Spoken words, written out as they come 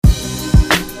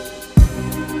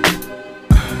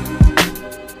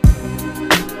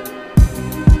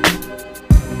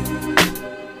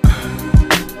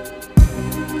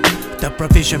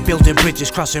provision, building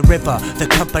bridges, crossing river. The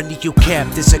company you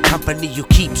kept is a company you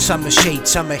keep. Summer shade,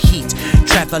 summer heat.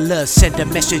 Travelers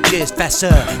sending messages faster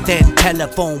than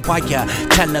telephone wire.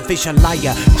 Television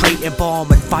liar, creating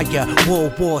bomb and fire.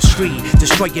 World War III,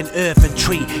 destroying earth and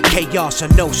tree. Chaos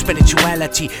and no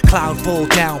spirituality. Cloud fall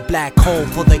down, black hole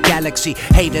for the galaxy.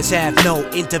 Haters have no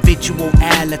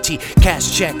individuality.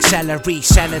 Cash check, salary,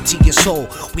 sanity, your soul.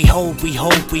 We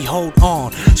hold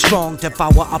on. Strong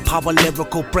devour a power,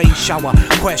 lyrical brain shower.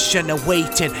 Question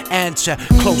awaiting answer.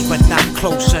 Close but not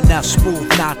close enough. Smooth,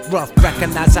 not rough.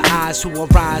 Recognize the eyes who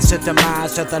arise, the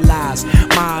demise of the lies.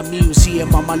 My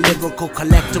museum on my lyrical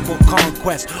collectible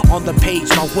conquest. On the page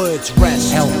my words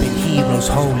rest. Helping heroes,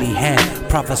 holy hand.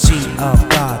 Prophecy of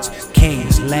God's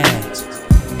king's land.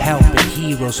 Helping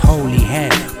heroes, holy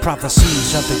hand.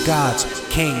 Prophecies of the God's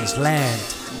king's land.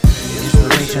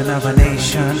 Inspiration of a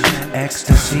nation,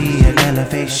 ecstasy and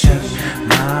elevation.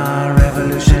 My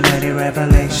revolutionary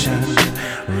revelation,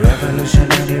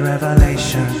 revolutionary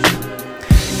revelation.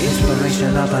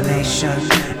 Inspiration of a nation,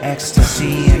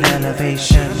 ecstasy and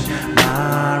elevation.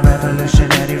 My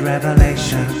revolutionary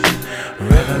revelation,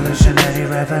 revolutionary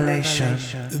revelation.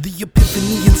 The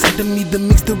epiphany inside of me that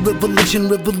makes the revelation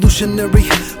revolutionary.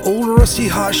 Old rusty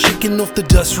heart shaking off the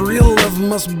dust. Real love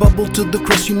must bubble to the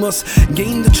crust. You must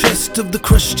gain the trust of the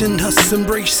crushed and husk.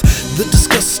 Embrace the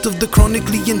disgust of the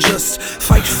chronically unjust.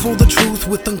 Fight for the truth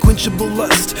with unquenchable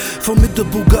lust.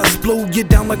 Formidable gusts blow you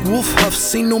down like wolf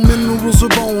huffs. Ain't no minerals or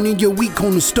bone in your weak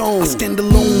cornerstone. I stand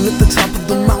alone at the top of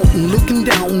the mountain, looking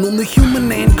down on the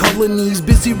human ant colonies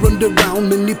busy run around.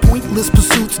 Many pointless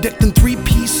pursuits decked in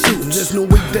three-piece suits. There's no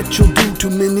way that you'll do too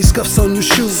many scuffs on your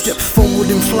shoes. Step forward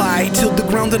and fly till the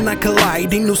ground and I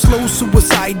collide. Ain't no slow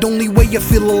suicide, only way I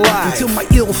feel alive. Until my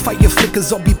ill fire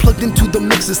flickers, I'll be plugged into the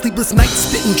mixer. Sleepless nights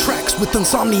spitting tracks with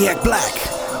Insomniac Black.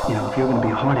 You know, if you're gonna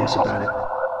be a hard ass about it,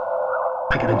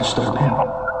 I gotta disturb him.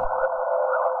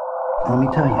 Let me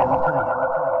tell you,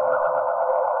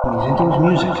 when he's into his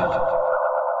music,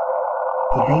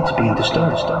 he hates being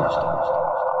disturbed.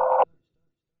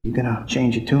 You're gonna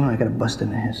change your tune, I gotta bust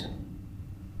into his.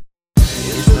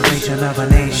 Inspiration of a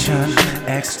nation,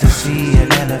 ecstasy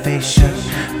and elevation.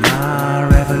 My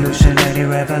revolutionary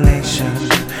revelation,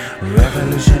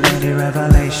 revolutionary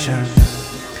revelation.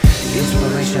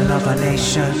 Inspiration of a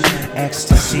nation,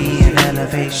 ecstasy and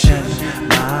elevation.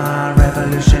 My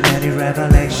revolutionary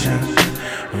revelation,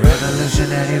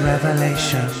 revolutionary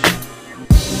revelation.